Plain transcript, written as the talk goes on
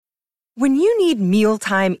When you need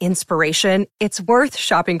mealtime inspiration, it's worth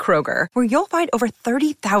shopping Kroger, where you'll find over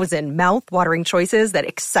 30,000 mouth-watering choices that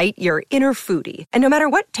excite your inner foodie. And no matter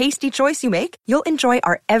what tasty choice you make, you'll enjoy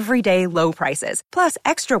our everyday low prices, plus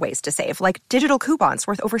extra ways to save, like digital coupons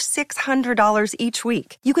worth over $600 each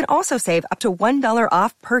week. You can also save up to $1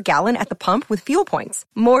 off per gallon at the pump with fuel points.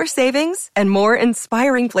 More savings and more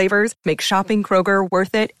inspiring flavors make shopping Kroger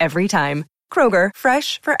worth it every time. Kroger,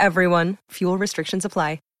 fresh for everyone. Fuel restrictions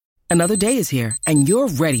apply. Another day is here, and you're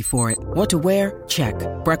ready for it. What to wear? Check.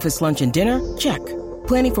 Breakfast, lunch, and dinner? Check.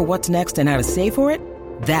 Planning for what's next and how to save for it?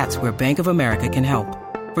 That's where Bank of America can help.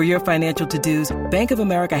 For your financial to-dos, Bank of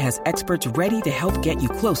America has experts ready to help get you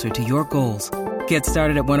closer to your goals. Get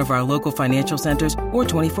started at one of our local financial centers or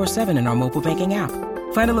 24/7 in our mobile banking app.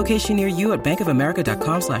 Find a location near you at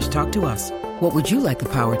bankofamerica.com/talktous. What would you like the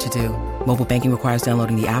power to do? Mobile banking requires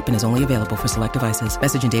downloading the app and is only available for select devices.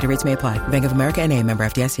 Message and data rates may apply. Bank of America N.A., member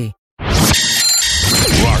FDIC.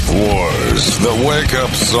 Rock Wars, the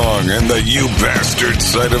wake-up song and the you bastard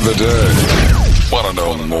sight of the day. Want to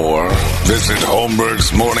know more? Visit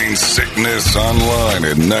Holmberg's Morning Sickness online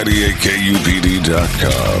at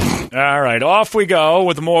 98kupd.com. All right, off we go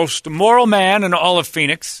with the most moral man in all of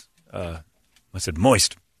Phoenix. I said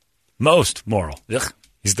moist. Most moral. Ugh.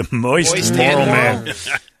 He's the moist moral man.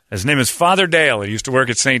 His name is Father Dale. He used to work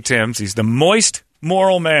at St. Tim's. He's the moist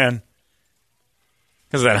moral man.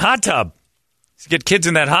 Because of that hot tub. To get kids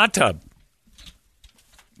in that hot tub.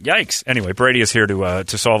 Yikes. Anyway, Brady is here to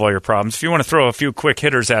solve all your problems. If you want to throw a few quick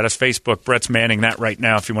hitters at us, Facebook, Brett's manning that right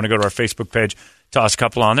now. If you want to go to our Facebook page, toss a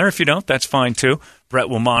couple on there. If you don't, that's fine too. Brett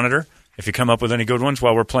will monitor. If you come up with any good ones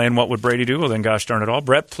while we're playing What Would Brady Do, well then gosh darn it all.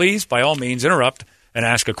 Brett, please, by all means, interrupt and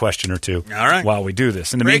ask a question or two while we do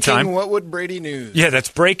this. In the meantime, What Would Brady News? Yeah, that's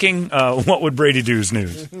breaking What Would Brady Do's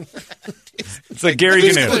news. It's like Gary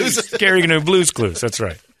Gnu. Gary Gnu Blues Clues. That's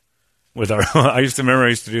right. With our, I used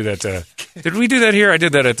to do that. Did we do that here? I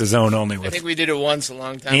did that at the Zone only. With I think we did it once a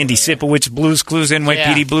long time Andy ago. Sipowicz Blues Clues,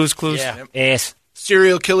 NYPD Blues Clues. Yeah. Yes.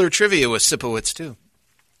 Serial killer trivia was Sipowicz, too.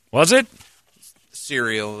 Was it?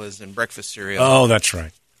 Cereal was in breakfast cereal. Oh, that's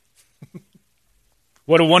right.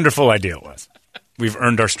 What a wonderful idea it was. We've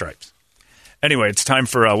earned our stripes. Anyway, it's time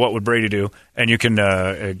for What Would Brady Do? And you can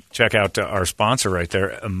check out our sponsor right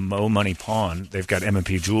there, Mo Money Pawn. They've got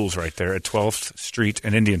M&P Jewels right there at 12th Street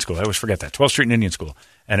and Indian School. I always forget that. 12th Street and Indian School.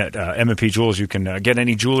 And at M&P Jewels, you can get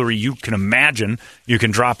any jewelry you can imagine. You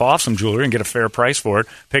can drop off some jewelry and get a fair price for it.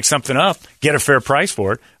 Pick something up, get a fair price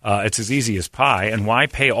for it. It's as easy as pie. And why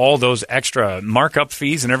pay all those extra markup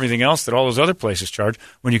fees and everything else that all those other places charge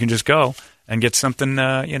when you can just go and get something,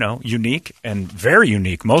 unique and very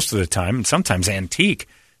unique most of the time, and sometimes antique.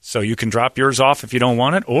 So you can drop yours off if you don't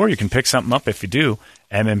want it, or you can pick something up if you do.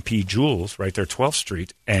 M&P Jewels, right there, 12th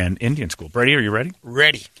Street and Indian School. Brady, are you ready?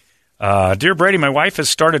 Ready. Dear Brady, my wife has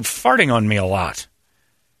started farting on me a lot.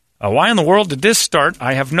 Why in the world did this start?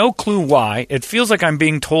 I have no clue why. It feels like I'm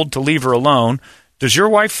being told to leave her alone. Does your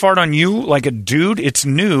wife fart on you like a dude? It's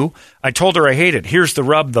new. I told her I hate it. Here's the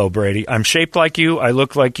rub, though, Brady. I'm shaped like you. I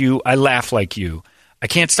look like you. I laugh like you. I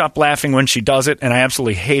can't stop laughing when she does it, and I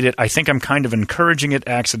absolutely hate it. I think I'm kind of encouraging it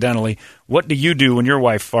accidentally. What do you do when your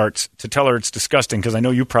wife farts to tell her it's disgusting? Because I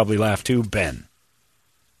know you probably laugh, too, Ben.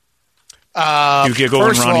 You giggle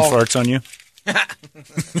when Ronnie farts on you?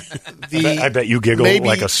 I bet you giggle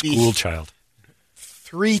like a school child.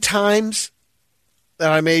 3 times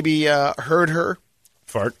that I maybe heard her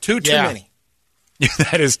fart. Too many.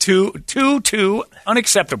 That is too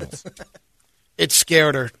unacceptable. It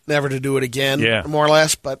scared her never to do it again, more or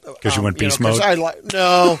less. But because you went beast mode?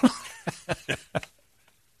 No.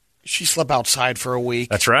 She slept outside for a week.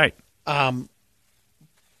 That's right.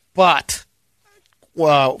 But,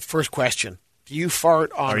 well, first question. Do you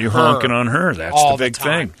fart on her? Are you honking on her? That's the big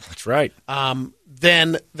thing. That's right.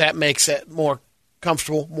 Then that makes it more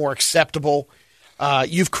comfortable, more acceptable.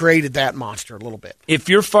 You've created that monster a little bit. If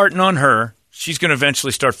you're farting on her, she's going to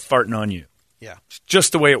eventually start farting on you. Yeah. It's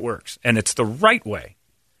just the way it works. And it's the right way.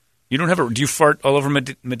 You don't have do you fart all over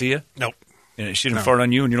Medea? Nope. And she didn't fart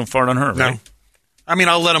on you and you don't fart on her, right? No. I mean,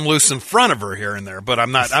 I'll let them loose in front of her here and there, but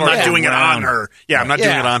I'm not doing it on her. Yeah, I'm not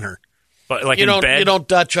doing it on her. But like in bed? You don't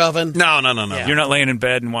Dutch oven? No. Yeah. You're not laying in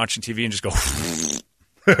bed and watching TV and just go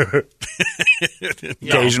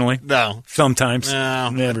occasionally? No. Sometimes?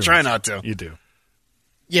 No. Never. Try not to. You do.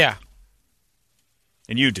 Yeah.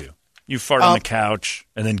 And you do. You fart on the couch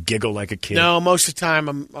and then giggle like a kid. No, most of the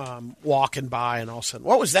time I'm walking by and all of a sudden,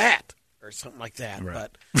 what was that? Or something like that. Right.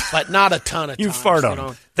 But not a ton of times. You fart on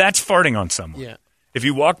them. That's farting on someone. Yeah. If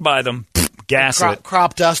you walk by them, gas it.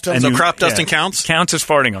 Crop dust them. So crop dusting counts? Counts as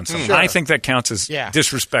farting on someone. Sure. I think that counts as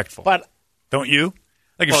disrespectful. But don't you?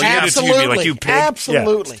 Like if she did it to you, you'd be like, you pig.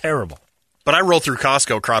 Absolutely. Yeah, it's terrible. But I roll through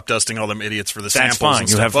Costco crop dusting all them idiots for the That's samples fine. and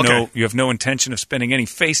You stuff. have you have no intention of spending any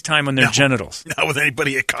face time on their genitals. Not with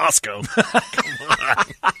anybody at Costco.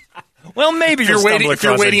 Well, maybe if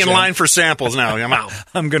you're waiting in line for samples now, I'm out.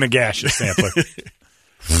 I'm going to gash a sampler.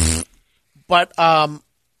 But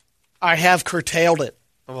I have curtailed it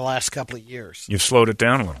over the last couple of years. You've slowed it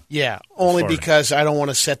down a little. Yeah, only farting. because I don't want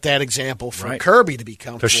to set that example for Right. Kirby to be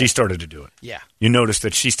comfortable. Because she started to do it. Yeah. You noticed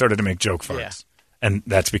that she started to make joke farts. Yeah. And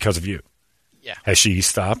that's because of you. Yeah. Has she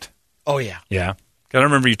stopped? Oh, yeah. Yeah. 'Cause I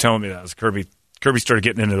remember you telling me that. It was Kirby started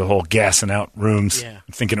getting into the whole gassing out rooms, Yeah.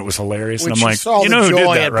 thinking it was hilarious. When and she I'm like, saw you the know who joy did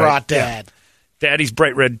that, it right? brought Dad. Yeah. Daddy's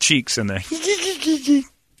bright red cheeks and the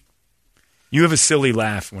You have a silly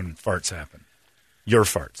laugh when farts happen. Your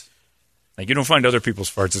farts. Like, you don't find other people's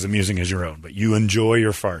farts as amusing as your own, but you enjoy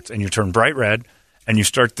your farts. And you turn bright red, and you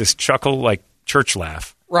start this chuckle like church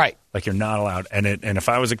laugh. Right. Like you're not allowed. And if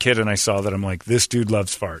I was a kid and I saw that, I'm like, this dude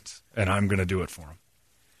loves farts, and I'm going to do it for him.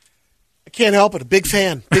 I can't help it. A big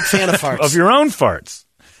fan of farts. Of your own farts.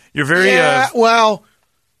 You're very, yeah, well,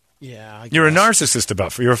 yeah. you're a guess. narcissist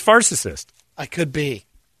about You're a farcissist. I could be.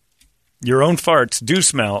 Your own farts do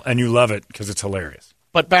smell, and you love it because it's hilarious.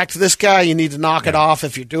 But back to this guy, you need to knock it off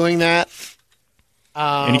if you're doing that.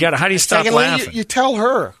 And you got to, how do you stop Secondly, laughing? you tell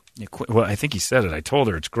her. Well, I think he said it. I told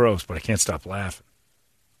her it's gross, but I can't stop laughing.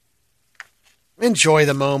 Enjoy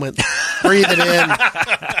the moment. Breathe it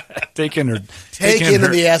in. Take in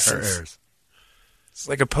the essence. airs. It's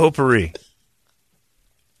like a potpourri.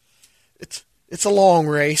 It's a long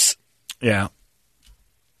race. Yeah.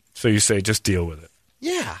 So you say, just deal with it.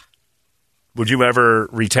 Yeah. Would you ever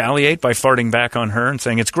retaliate by farting back on her and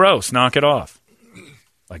saying, it's gross, knock it off?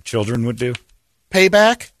 Like children would do?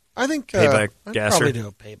 Payback? I think Payback I'd gasser? probably do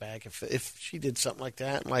a payback if she did something like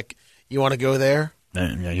that. Like, you want to go there?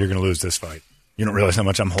 Yeah, you're going to lose this fight. You don't realize how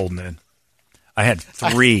much I'm holding in. I had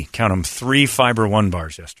count them, 3 Fiber One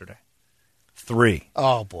bars yesterday. 3.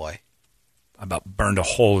 Oh, boy. I about burned a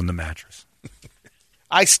hole in the mattress.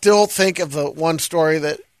 I still think of the one story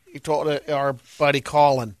that you told our buddy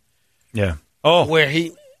Colin. Yeah. Oh. Where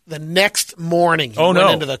the next morning, he went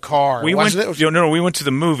into the car. We went to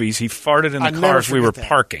the movies. He farted in the car as we were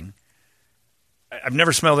parking. I've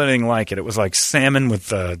never smelled anything like it. It was like salmon with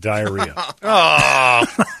diarrhea. Oh,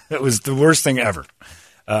 it was the worst thing ever.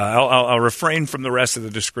 I'll refrain from the rest of the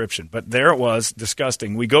description. But there it was,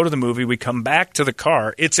 disgusting. We go to the movie. We come back to the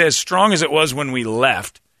car. It's as strong as it was when we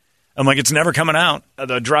left. I'm like, it's never coming out.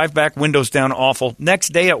 The drive back, windows down, awful. Next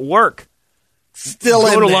day at work. Still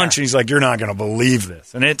in Go to there. lunch, and he's like, you're not going to believe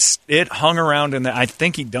this. And it hung around in there. I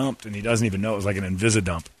think he dumped, and he doesn't even know. It was like an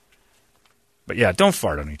Invisidump. But yeah, don't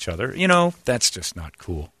fart on each other. You know, that's just not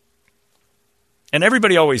cool. And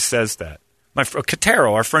everybody always says that. Our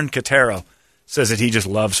friend Katero, says that he just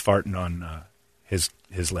loves farting on his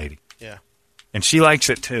lady. Yeah. And she likes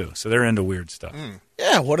it too, so they're into weird stuff.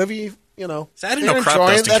 Yeah, whatever you know. So I didn't know crop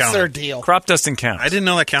dusting That's counted. their deal. Crop dusting counts. I didn't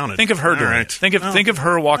know that counted. Think of her doing right. it. Think of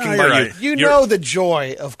her walking by right. you. You know the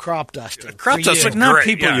joy of crop dusting. Crop for dusting, you. Not great,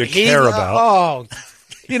 people yeah. you care about. Oh,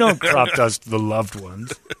 You don't crop dust the loved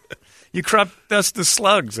ones. You crop dust the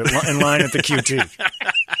slugs in line at the QT.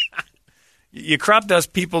 You crop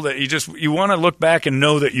dust people that you want to look back and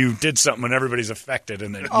know that you did something when everybody's affected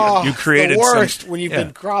and that you created the worst some, when you've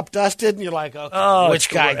been crop dusted and you're like, okay, Oh, which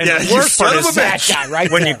guy? and The the worst part part is is that guy,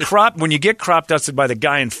 right? when there. you get crop dusted by the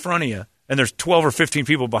guy in front of you and there's 12 or 15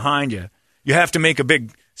 people behind you, you have to make a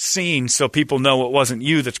big scene so people know it wasn't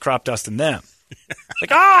you that's crop dusting them.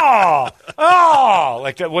 Like,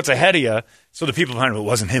 like that, what's ahead of you? So the people behind him, it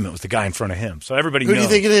wasn't him, it was the guy in front of him. So everybody Who knows.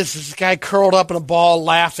 do you think it is? This guy curled up in a ball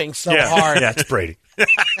laughing so hard. Yeah, it's Brady.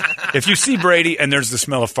 If you see Brady and there's the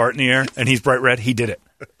smell of fart in the air and he's bright red, he did it.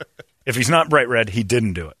 If he's not bright red, he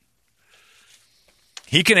didn't do it.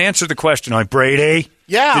 He can answer the question like, Brady,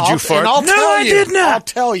 Yeah, did you fart? And I'll No, tell I you. did not. I'll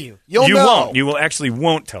tell you. You'll You know. won't. You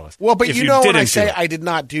won't tell us. Well, but if you know when I didn't say do it. I did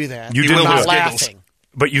not do that. You I'm didn't not do it. laughing.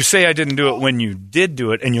 But you say I didn't do it when you did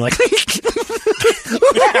do it, and you're like, I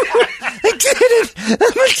did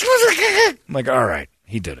it. I'm like, all right,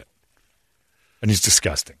 he did it. And he's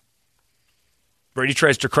disgusting. Brady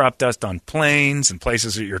tries to crop dust on planes and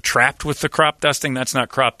places that you're trapped with the crop dusting. That's not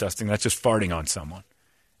crop dusting. That's just farting on someone.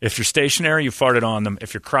 If you're stationary, you farted on them.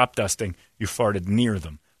 If you're crop dusting, you farted near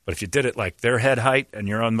them. But if you did it like their head height and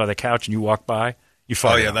you're on by the couch and you walk by, you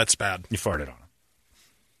farted Oh, yeah, on that's bad. You farted on them.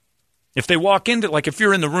 If they walk into, like if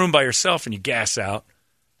you're in the room by yourself and you gas out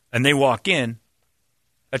and they walk in,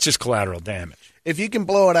 that's just collateral damage. If you can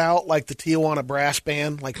blow it out like the Tijuana brass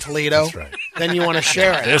band, like Toledo, That's right. then you want to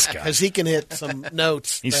share it. This guy. Because he can hit some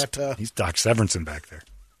notes. He's Doc Severinsen back there.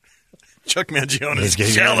 Chuck Mangione is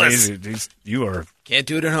jealous. You are. Can't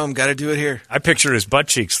do it at home. Got to do it here. I picture his butt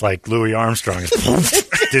cheeks like Louis Armstrong.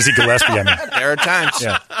 Dizzy Gillespie, I mean. There are times.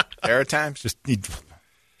 Yeah. There are times. Just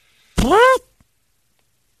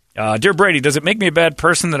Dear Brady, does it make me a bad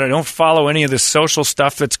person that I don't follow any of this social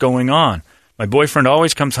stuff that's going on? My boyfriend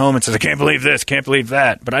always comes home and says, I can't believe this, can't believe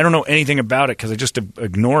that. But I don't know anything about it because I just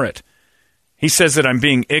ignore it. He says that I'm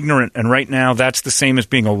being ignorant, and right now that's the same as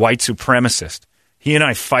being a white supremacist. He and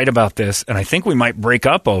I fight about this, and I think we might break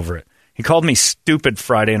up over it. He called me stupid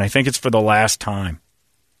Friday, and I think it's for the last time.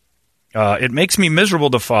 It makes me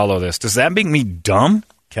miserable to follow this. Does that make me dumb,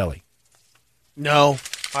 Kelly? No,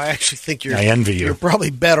 I actually think I envy you. You're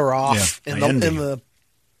probably better off in the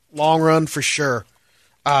long run for sure.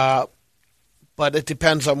 But it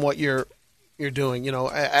depends on what you're doing. You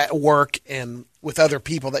know, at work and with other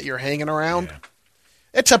people that you're hanging around. Yeah.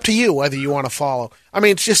 It's up to you whether you want to follow. I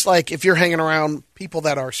mean, it's just like if you're hanging around people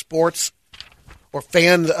that are sports or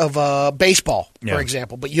fans of baseball, for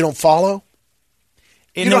example, but you don't follow.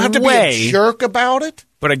 You don't have to be a jerk about it.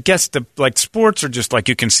 But I guess sports are just like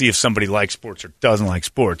you can see if somebody likes sports or doesn't like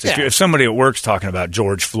sports. Yeah. If somebody at work's talking about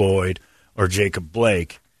George Floyd or Jacob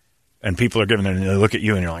Blake, and people are giving them, they look at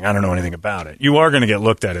you and you're like, I don't know anything about it. You are going to get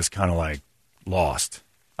looked at as kind of like lost.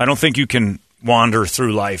 I don't think you can wander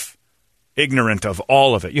through life ignorant of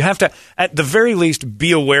all of it. You have to, at the very least,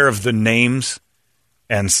 be aware of the names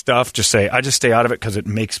and stuff. Just say, I just stay out of it because it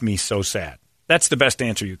makes me so sad. That's the best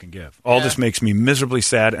answer you can give. All this makes me miserably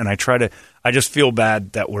sad, and I just feel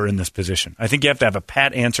bad that we're in this position. I think you have to have a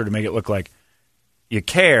pat answer to make it look like you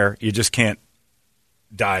care. You just can't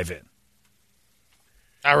dive in.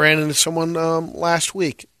 I ran into someone last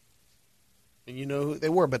week, and you know who they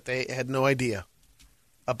were, but they had no idea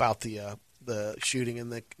about the shooting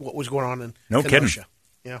and what was going on in Kenosha. Kidding.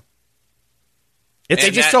 Yeah. They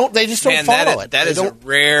just don't follow it. That is a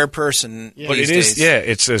rare person. Yeah. But it is,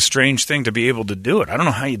 it's a strange thing to be able to do it. I don't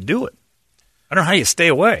know how you do it. I don't know how you stay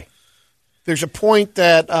away. There's a point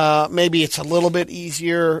that maybe it's a little bit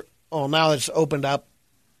easier. Oh, now it's opened up,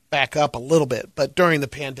 back up a little bit. But during the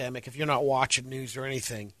pandemic, if you're not watching news or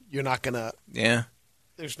anything, you're not going to. Yeah.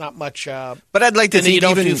 There's not much. But I'd like to think you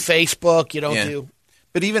don't do Facebook. You don't do.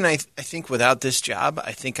 But even I think without this job,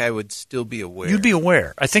 I think I would still be aware. You'd be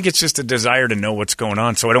aware. I think it's just a desire to know what's going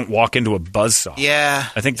on so I don't walk into a buzzsaw. Yeah.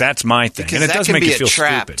 I think that's my thing. Because and it that does can make be you feel a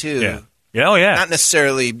trap, stupid. too. Yeah. Oh, yeah. Not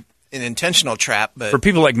necessarily an intentional trap, but... For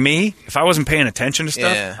people like me, if I wasn't paying attention to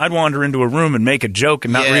stuff, I'd wander into a room and make a joke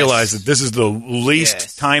and not realize that this is the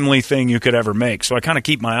least timely thing you could ever make. So I kind of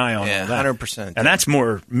keep my eye on all that. 100%. And that's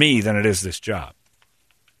more me than it is this job.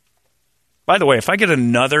 By the way, if I get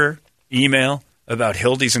another email about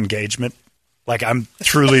Hildy's engagement, like I'm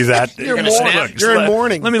truly that. You're in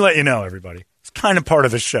mourning. Let me let you know, everybody. It's kind of part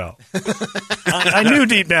of the show. I knew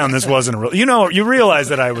deep down this wasn't a real. You realize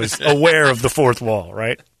that I was aware of the fourth wall,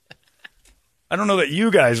 right? I don't know that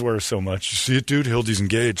you guys were so much. You see it, dude? Hildy's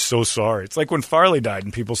engaged. So sorry. It's like when Farley died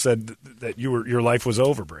and people said that your life was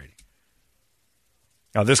over, Brady.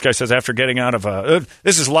 Now, this guy says after getting out of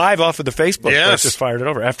this is live off of the Facebook. Yes. Just fired it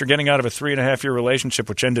over. After getting out of a 3.5-year relationship,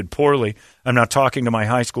 which ended poorly, I'm now talking to my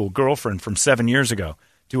high school girlfriend from 7 years ago.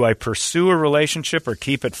 Do I pursue a relationship or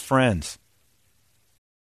keep it friends?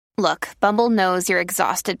 Look, Bumble knows you're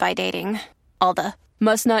exhausted by dating. All the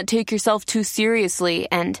must not take yourself too seriously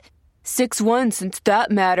and 6'1" since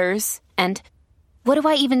that matters. And what do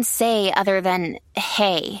I even say other than,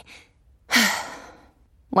 hey?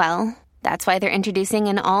 Well, that's why they're introducing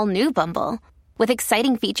an all-new Bumble, with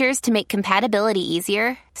exciting features to make compatibility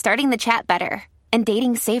easier, starting the chat better, and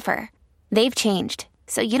dating safer. They've changed,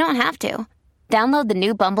 so you don't have to. Download the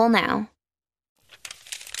new Bumble now.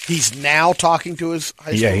 He's now talking to his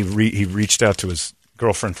high school? Yeah, he reached out to his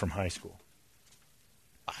girlfriend from high school.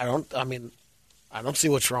 I don't see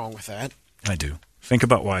what's wrong with that. I do. Think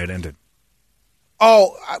about why it ended.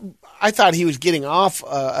 Oh, I thought he was getting off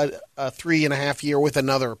a 3.5 year with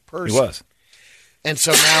another person. He was. And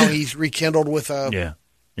so now he's rekindled with you're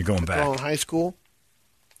going back. Girl in high school.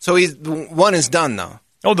 So one is done, though.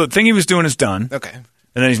 Oh, the thing he was doing is done. Okay.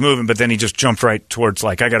 And then he's moving, but then he just jumped right towards,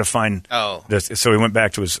 I got to find this. So he went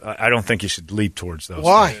back to his, I don't think you should leap towards those.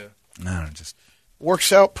 Why? No, just.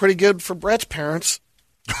 Works out pretty good for Brett's parents.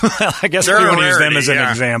 I guess we want to use them as an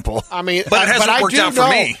example. I mean, but it hasn't worked out for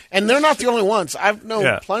me. And they're not the only ones. I've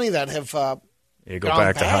known plenty that have you go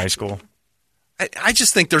back to high school. I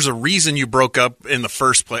just think there's a reason you broke up in the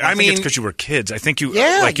first place. I mean, it's because you were kids. I think you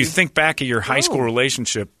think back of your high school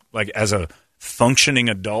relationship as a functioning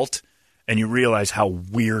adult, and you realize how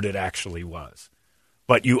weird it actually was.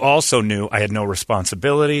 But you also knew I had no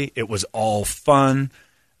responsibility. It was all fun.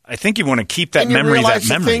 I think you want to keep that and you memory, realize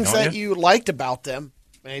that memory, the things don't that you? you liked about them.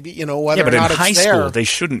 Maybe, whether Yeah, but or in not high it's school, there. they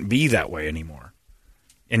shouldn't be that way anymore.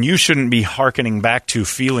 And you shouldn't be hearkening back to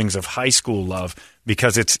feelings of high school love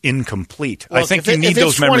because it's incomplete. Look, I think if you it- need if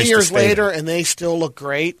those it's memories 20 years to stay later there. and they still look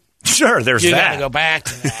great, Sure, there's you got that. to go back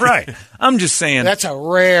to that. Right. I'm just saying That's a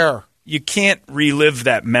rare. you can't relive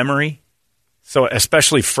that memory. So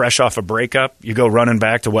especially fresh off a breakup, you go running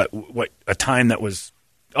back to what a time that was,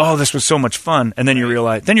 oh, this was so much fun. And then you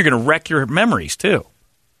realize, then you're going to wreck your memories too.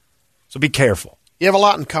 So be careful. You have a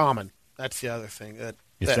lot in common. That's the other thing. That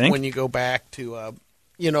think? when you go back to,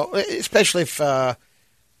 especially if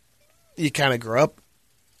you kind of grew up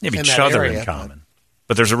You have in each that other area, in common.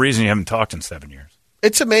 But there's a reason you haven't talked in 7 years.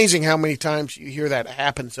 It's amazing how many times you hear that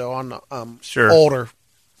happen. So on Sure. older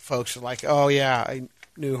folks are like, "Oh yeah, I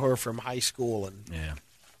knew her from high school," and Yeah.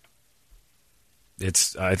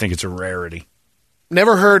 I think it's a rarity.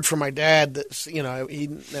 never heard from my dad that he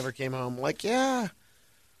never came home. Like, yeah,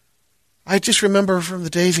 I just remember from the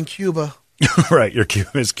days in Cuba. Right,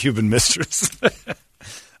 his Cuban mistress.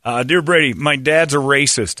 Dear Brady, my dad's a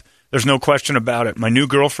racist. There's no question about it. My new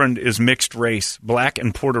girlfriend is mixed race, black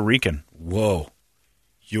and Puerto Rican. Whoa,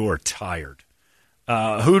 you're tired.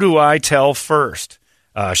 Who do I tell first?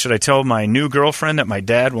 Should I tell my new girlfriend that my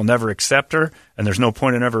dad will never accept her and there's no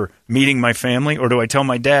point in ever meeting my family? Or do I tell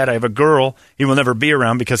my dad I have a girl he will never be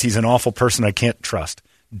around because he's an awful person I can't trust?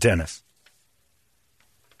 Dennis.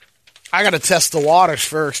 I got to test the waters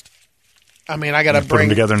first. I mean, I got to Put them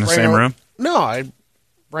together in the same room? No, I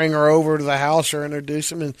bring her over to the house or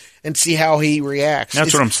introduce him and see how he reacts.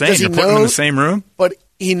 That's what I'm saying. Does he You're putting them in know- the same room? But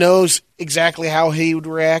he knows exactly how he would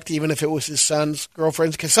react, even if it was his son's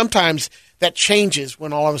girlfriend. Because sometimes that changes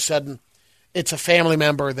when all of a sudden it's a family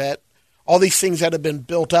member that all these things that have been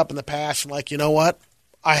built up in the past. And like, you know what?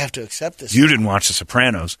 I have to accept this. You didn't watch The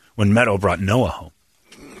Sopranos when Meadow brought Noah home.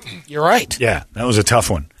 You're right. Yeah, that was a tough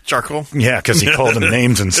one. Charcoal? Yeah, because he called them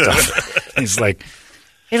names and stuff. He's like,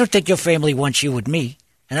 I don't think your family wants you with me,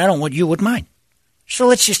 and I don't want you with mine. So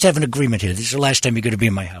let's just have an agreement here. This is the last time you're going to be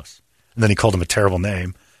in my house. and then he called him a terrible name.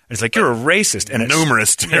 And he's like, you're a racist. And it's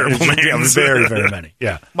Numerous terrible names. Very, very many.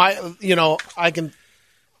 Yeah. I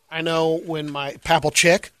know when my Papal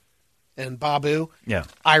Chick and Babu, Yeah.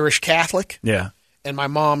 Irish Catholic, Yeah. and my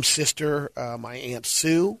mom's sister, my Aunt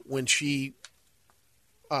Sue, when she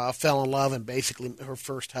fell in love and basically her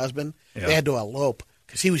first husband, Yeah. they had to elope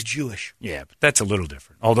because he was Jewish. Yeah, but that's a little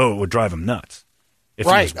different. Although it would drive him nuts. If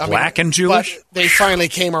Right. he was black and Jewish. But they finally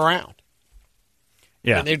came around.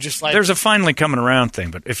 Yeah. And they're just like- There's a finally coming around thing.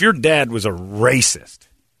 But if your dad was a racist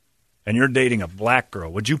and you're dating a black girl,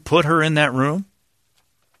 would you put her in that room?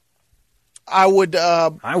 I would.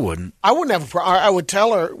 I wouldn't. I wouldn't have a problem. I would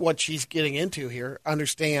tell her what she's getting into here.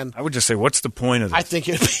 Understand? I would just say, what's the point of this? I think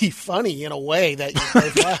it'd be funny in a way that you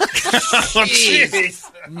both laugh.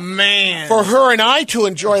 Man. For her and I to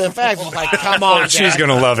enjoy the fact, it's like, come on, She's Dad. going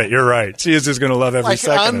to love it. You're right. She is just going to love every like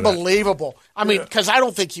second of that. unbelievable. I mean, because I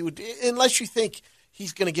don't think he would, unless you think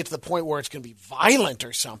he's going to get to the point where it's going to be violent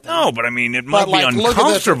or something. No, but I mean, it might But, be like, look at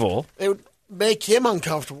this. uncomfortable. It would make him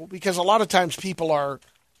uncomfortable because a lot of times people are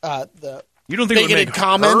You don't think it would bigoted make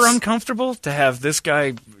comments. her uncomfortable to have this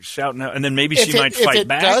guy shouting out, and then maybe she if might fight it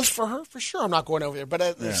back? does for her, for sure, I'm not going over there. But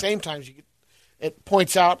at the same time, it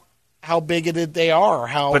points out how bigoted they are. Or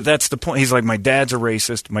how But that's the point. He's like, my dad's a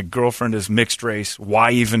racist. My girlfriend is mixed race. Why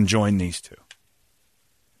even join these two?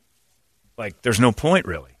 Like, there's no point,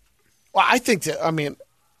 really. Well, I think that. I mean,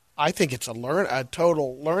 I think it's a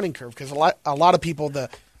total learning curve because a lot of people the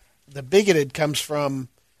bigoted comes from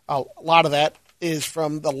a lot of that is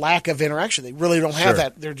from the lack of interaction. They really don't have Sure.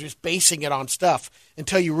 that. They're just basing it on stuff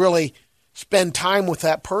until you really spend time with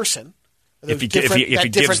that person. If he Different- gives that the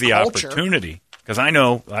different culture. opportunity. Because I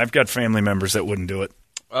know I've got family members that wouldn't do it.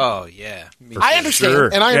 Oh yeah, I understand, Sure.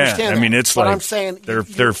 and I Yeah. understand. I mean, that. it's but like I'm saying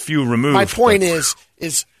they're few removed. My point but-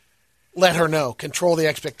 is let her know, control the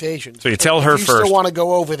expectations. So you tell If her you first. Still want to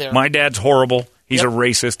go over there? My dad's horrible. He's Yep. a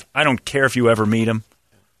racist. I don't care if you ever meet him,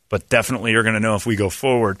 but definitely you're going to know if we go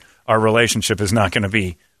forward, our relationship is not going to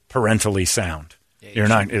be parentally sound. You're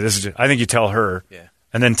not. This is. I think you tell her,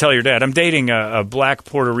 and then tell your dad, I'm dating a black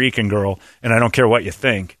Puerto Rican girl, and I don't care what you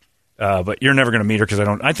think, but you're never going to meet her because I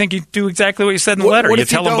don't. I think you do exactly what you said in the What- letter. what You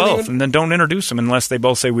if you tell them don't both, even- and then don't introduce them unless they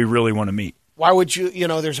both say we really want to meet. Why would you?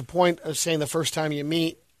 There's a point of saying the first time you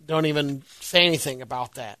meet, don't even say anything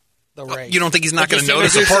about that. The race. You don't think he's not But going to just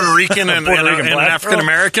notice a introduce Puerto Rican and Puerto Rican an black African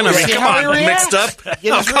American? I girl? mean, See come how he on, reacts? mixed up.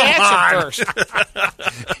 Get his Oh, come reaction on.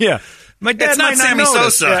 first. Yeah, my dad It's not might Sammy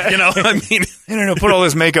notice. Sosa. Yeah. You know, I mean, No, put all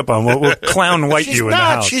this makeup on. We'll clown white She's you in the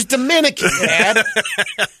not. house. She's Dominican, Dad.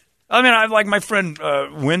 I mean, I like my friend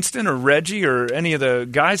Winston or Reggie or any of the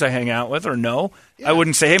guys I hang out with or know. Yeah. I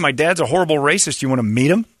wouldn't say, hey, my dad's a horrible racist. You want to meet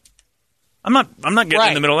him? I'm not getting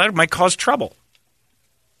in the middle of that. It might cause trouble.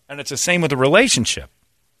 And it's the same with a relationship.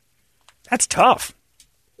 That's tough.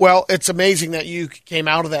 Well, it's amazing that you came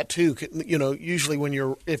out of that too. You know, usually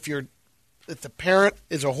if the parent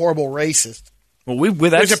is a horrible racist,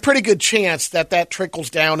 there's a pretty good chance that trickles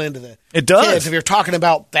down into the kids. If you're talking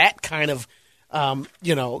about that kind of,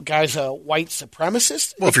 guy's a white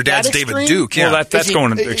supremacist. Well, if your dad's David Duke, yeah. Well, that's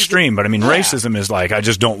going extreme. But I mean, racism is like, I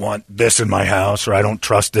just don't want this in my house, or I don't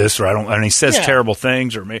trust this, or I don't. And he says terrible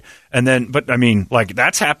things, but I mean, like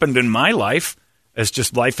that's happened in my life as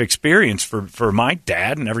just life experience for my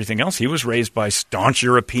dad and everything else. He was raised by staunch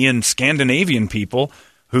European, Scandinavian people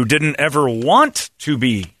who didn't ever want to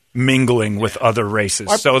be mingling with other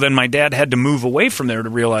races. So then my dad had to move away from there to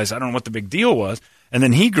realize I don't know what the big deal was, and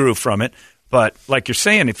then he grew from it. But like you're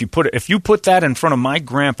saying, if you put that in front of my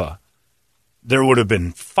grandpa, there would have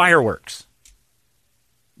been fireworks.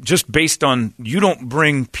 Just based on you don't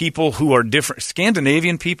bring people who are different.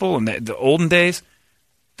 Scandinavian people in the olden days,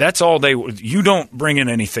 that's all you don't bring in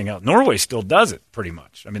anything else. Norway still does it pretty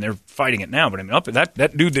much. I mean, they're fighting it now, but I mean,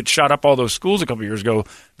 that dude that shot up all those schools a couple of years ago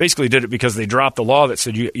basically did it because they dropped the law that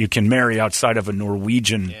said you can marry outside of a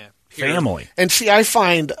Norwegian family. And see, I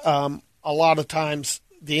find a lot of times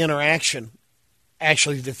the interaction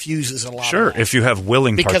actually diffuses a lot. Sure, of that. If you have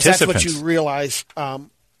willing because participants. That's what you realize,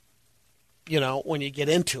 when you get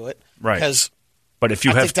into it. Right. But if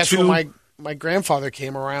you I have think that's when my grandfather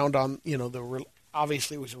came around on,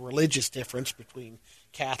 obviously it was a religious difference between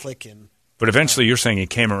Catholic and... But eventually you're saying he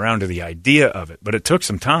came around to the idea of it, but it took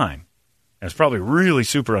some time. And it's probably really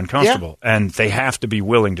super uncomfortable, and they have to be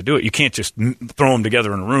willing to do it. You can't just throw them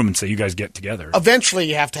together in a room and say, you guys get together. Eventually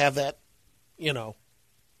you have to have that,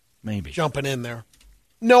 maybe jumping in there,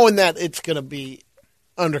 knowing that it's going to be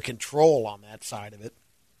under control on that side of it.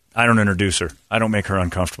 I don't introduce her. I don't make her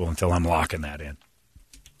uncomfortable until I'm locking that in.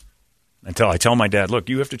 Until I tell my dad, look,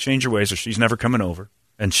 you have to change your ways or she's never coming over.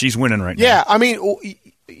 And she's winning right now. Yeah, I mean,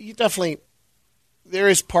 you definitely, there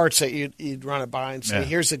is parts that you'd run it by and say,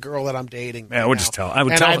 here's the girl that I'm dating. Yeah, I would just tell. I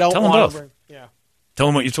would tell them both. Tell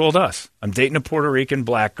them what you told us. I'm dating a Puerto Rican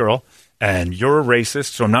black girl, and you're a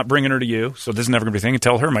racist, so I'm not bringing her to you. So this is never going to be a thing. And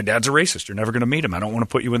tell her, my dad's a racist. You're never going to meet him. I don't want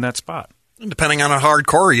to put you in that spot. Depending on how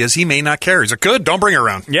hardcore he is, he may not care. He's like, good, don't bring her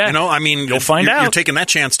around. Yeah. You'll find out. You're taking that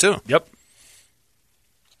chance, too. Yep.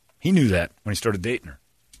 He knew that when he started dating her.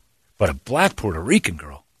 But a black Puerto Rican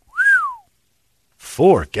girl,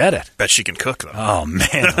 forget it. Bet she can cook, though. Oh,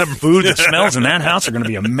 man. The food, the smells in that house are going to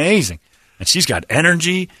be amazing. And she's got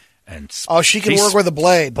energy. And she can work with a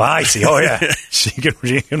blade. I see. Oh, yeah. she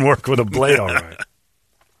can work with a blade, all right.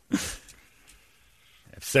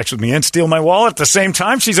 Have sex with me and steal my wallet at the same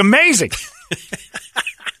time? She's amazing.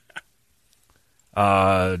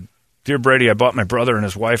 Dear Brady, I bought my brother and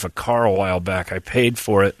his wife a car a while back. I paid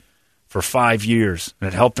for it for 5 years, and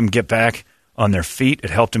it helped them get back on their feet.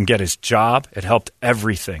 It helped him get his job. It helped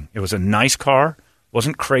everything. It was a nice car.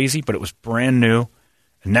 Wasn't crazy, but it was brand new.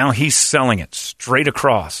 And now he's selling it straight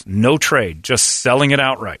across. No trade, just selling it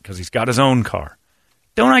outright because he's got his own car.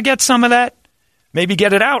 Don't I get some of that? Maybe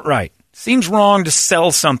get it outright. Seems wrong to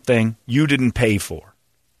sell something you didn't pay for.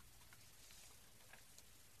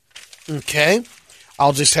 Okay.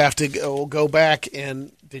 I'll just have to go back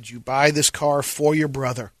and did you buy this car for your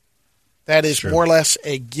brother? That is more or less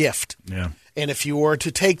a gift. Yeah. And if you were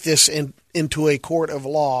to take this into a court of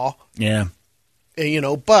law,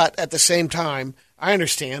 but at the same time, I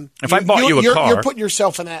understand. If I bought you a car. You're putting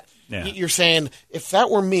yourself in that. Yeah. You're saying, if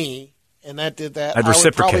that were me and that did that, I'd I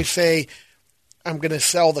would probably say, I'm going to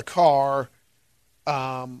sell the car.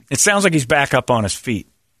 It sounds like he's back up on his feet.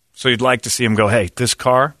 So you'd like to see him go, hey, this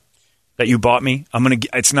car that you bought me,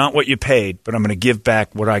 it's not what you paid, but I'm going to give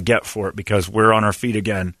back what I get for it because we're on our feet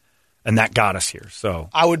again. And that got us here. So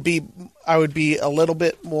I would be a little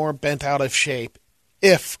bit more bent out of shape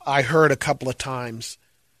if I heard a couple of times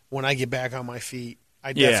when I get back on my feet.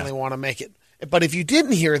 I definitely want to make it. But if you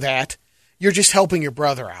didn't hear that, you're just helping your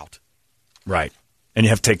brother out. Right. And you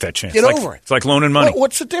have to take that chance. Get over it. It's like loaning money.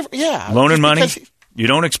 What's the difference? Yeah. Loaning money, you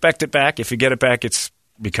don't expect it back. If you get it back, it's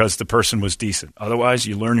because the person was decent. Otherwise,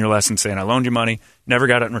 you learn your lesson saying, I loaned you money, never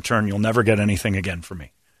got it in return, you'll never get anything again from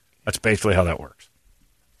me. That's basically how that works.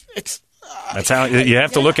 That's how you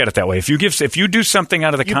have to look at it that way. If you do something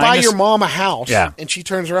out of the kindness, you buy your mom a house, and she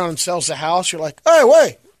turns around and sells the house, you're like, hey,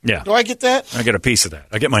 wait, do I get that? I get a piece of that.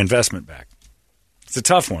 I get my investment back. It's a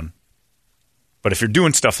tough one, but if you're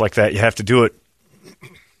doing stuff like that, you have to do it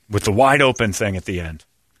with the wide open thing at the end.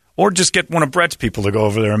 Or just get one of Brett's people to go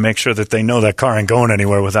over there and make sure that they know that car ain't going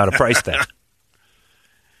anywhere without a price tag.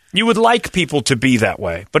 You would like people to be that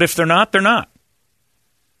way, but if they're not, they're not.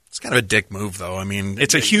 It's kind of a dick move, though. I mean,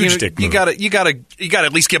 it's a huge dick move. You got to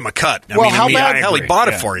at least give him a cut. Well, how bad? Hell, he bought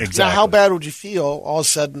it for you. Exactly. Now, how bad would you feel? All of a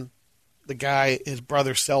sudden, the guy, his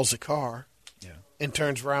brother, sells a car, and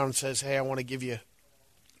turns around and says, "Hey, I want to give you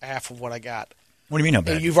half of what I got." What do you mean how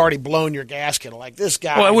bad? And you've already blown your gasket. Like this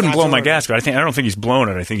guy. Well, I wouldn't blow my gasket. I don't think he's blown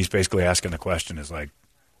it. I think he's basically asking the question: is like,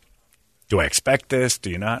 do I expect this? Do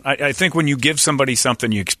you not? I think when you give somebody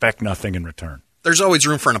something, you expect nothing in return. There's always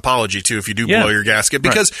room for an apology, too, if you do blow your gasket,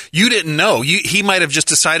 because you didn't know. He might have just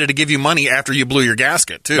decided to give you money after you blew your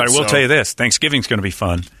gasket, too. But I will tell you this. Thanksgiving's going to be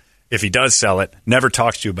fun. If he does sell it, never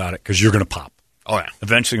talks to you about it because you're going to pop. Oh, yeah.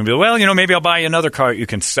 Eventually going to be, well, maybe I'll buy you another car you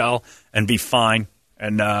can sell and be fine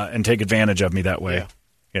and take advantage of me that way.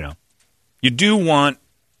 Yeah. You do want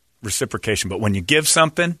reciprocation, but when you give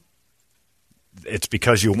something, it's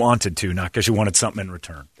because you wanted to, not because you wanted something in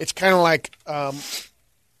return. It's kind of like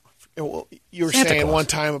you were Santa saying Claus. one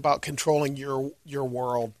time about controlling your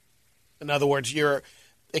world. In other words, you're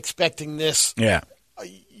expecting this. Yeah.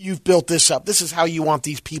 You've built this up. This is how you want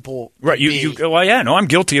these people to Right. be. I'm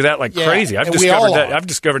guilty of that like crazy. I've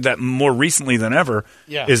discovered that more recently than ever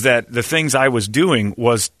is that the things I was doing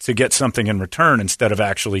was to get something in return instead of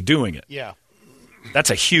actually doing it. Yeah.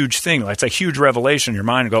 That's a huge thing. That's a huge revelation in your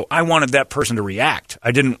mind. Go, I wanted that person to react.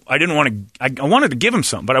 I wanted to give him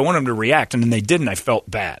something, but I wanted him to react, and then they didn't. I felt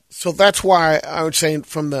bad. So that's why I would say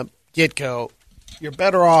from the get-go, you're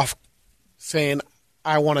better off saying,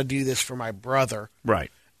 I want to do this for my brother.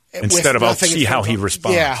 Right. Instead of I'll see how he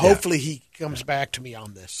responds. Yeah, hopefully he comes back to me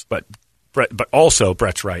on this. But also,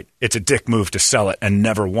 Brett's right. It's a dick move to sell it and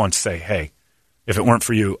never once say, hey, if it weren't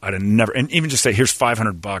for you, I'd have never – and even just say, here's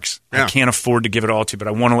 $500. I can't afford to give it all to you, but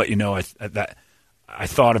I want to let you know that I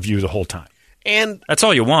thought of you the whole time. And that's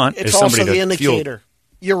all you want it's is somebody also the to indicator.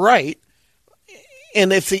 You're right.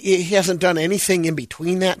 And if he hasn't done anything in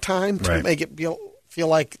between that time to make it feel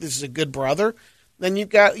like this is a good brother, then you've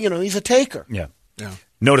got – he's a taker. Yeah.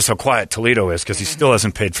 Notice how quiet Toledo is because he still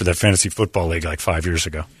hasn't paid for that fantasy football league like 5 years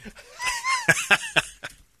ago.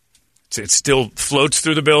 It still floats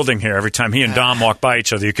through the building here every time he and Dom walk by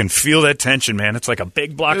each other. You can feel that tension, man. It's like a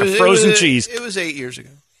big block of frozen cheese. It was 8 years ago.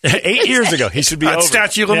 8 years ago. He should be over.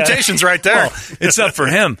 Statute of limitations right there. Well, it's up for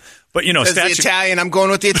him. But, the Italian, I'm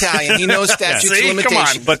going with the Italian. He knows statute of limitations.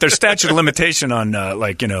 Come on. But there's statute of limitation on,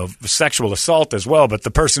 sexual assault as well. But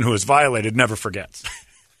the person who is violated never forgets.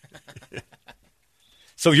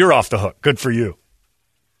 So you're off the hook. Good for you.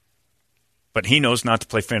 But he knows not to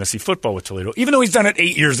play fantasy football with Toledo, even though he's done it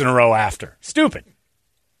 8 years in a row after. Stupid.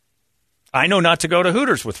 I know not to go to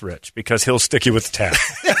Hooters with Rich because he'll stick you with the tab.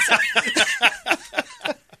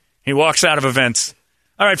 He walks out of events.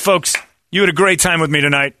 All right, folks, you had a great time with me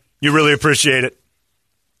tonight. You really appreciate it.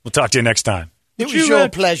 We'll talk to you next time. It was your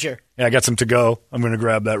pleasure. Yeah, I got some to go. I'm going to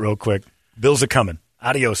grab that real quick. Bills are coming.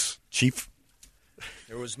 Adios, Chief.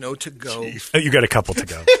 There was no to go. You got a couple to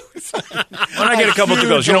go. When I get a couple to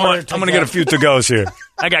goes, you know what? I'm going to get a few to goes here.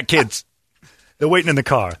 I got kids. They're waiting in the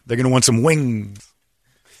car. They're going to want some wings.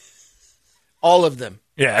 All of them.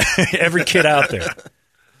 Yeah, every kid out there.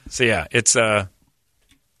 So yeah, it's could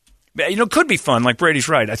be fun. Like Brady's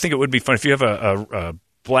right. I think it would be fun if you have a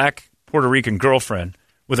black Puerto Rican girlfriend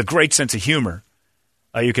with a great sense of humor.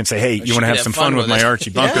 You can say, "Hey, you want to have some fun with my Archie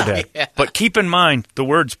Bunker Dad?" Yeah. But keep in mind the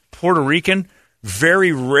words Puerto Rican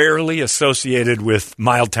very rarely associated with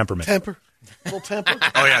mild temperament. Little temper.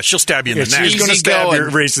 Oh yeah, she'll stab you in the neck. She's going to stab your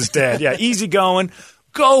racist dad. Yeah, easy going.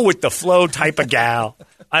 Go with the flow type of gal.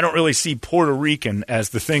 I don't really see Puerto Rican as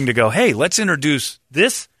the thing to go, hey, let's introduce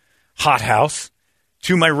this hothouse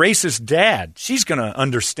to my racist dad. She's going to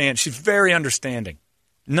understand. She's very understanding.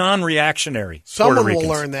 Non-reactionary. Someone will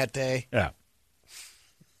learn that day. Yeah.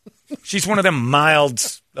 She's one of them mild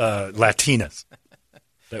Latinas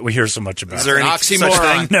that we hear so much about. Is there any oxymoron?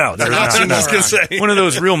 Such thing? No, there's not. I was going to say. One of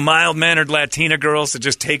those real mild-mannered Latina girls that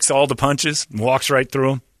just takes all the punches and walks right through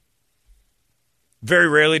them. Very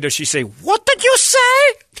rarely does she say, "What did you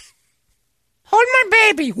say? Hold my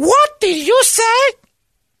baby. What did you say?"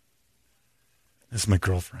 This is my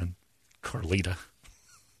girlfriend, Carlita.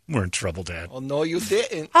 We're in trouble, Dad. Oh, no, you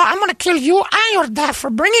didn't. Oh, I'm going to kill you and your dad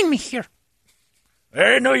for bringing me here. I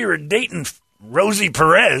didn't know you were dating Rosie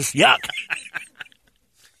Perez. Yuck.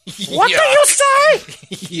 What do you say?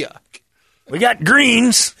 Yuck. We got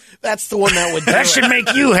greens. That's the one that would do That it. should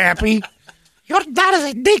make you happy. Your dad is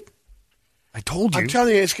a dick. I told you. I'm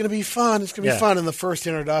telling you, it's going to be fun. It's going to be fun. And the first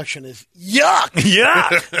introduction is yuck.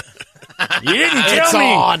 Yuck. You didn't tell It's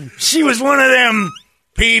me on. she was one of them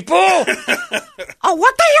People! Oh,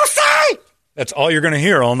 what do you say? That's all you're going to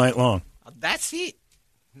hear all night long. That's it.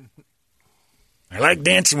 I like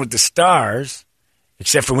Dancing with the Stars,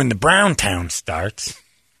 except for when the Brown Town starts.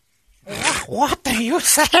 What do you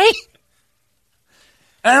say?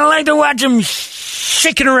 I don't like to watch them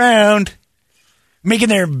shaking around, making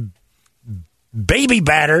their baby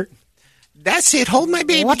batter. That's it. Hold my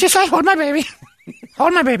baby. What you say? Hold my baby.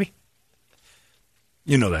 Hold my baby.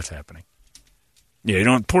 You know that's happening. Yeah, you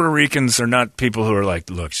know, Puerto Ricans are not people who are like,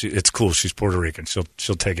 look, it's cool. She's Puerto Rican.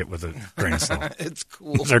 She'll take it with a grain of salt. It's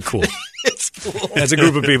cool. They're cool. It's cool. That's a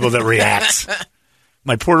group of people that reacts.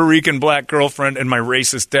 My Puerto Rican black girlfriend and my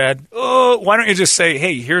racist dad. Oh, why don't you just say,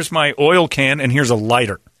 hey, here's my oil can and here's a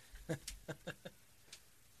lighter.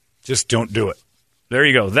 Just don't do it. There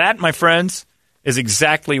you go. That, my friends, is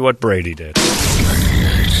exactly what Brady did.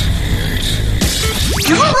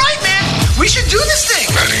 You were right, man. We should do this thing.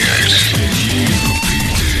 98.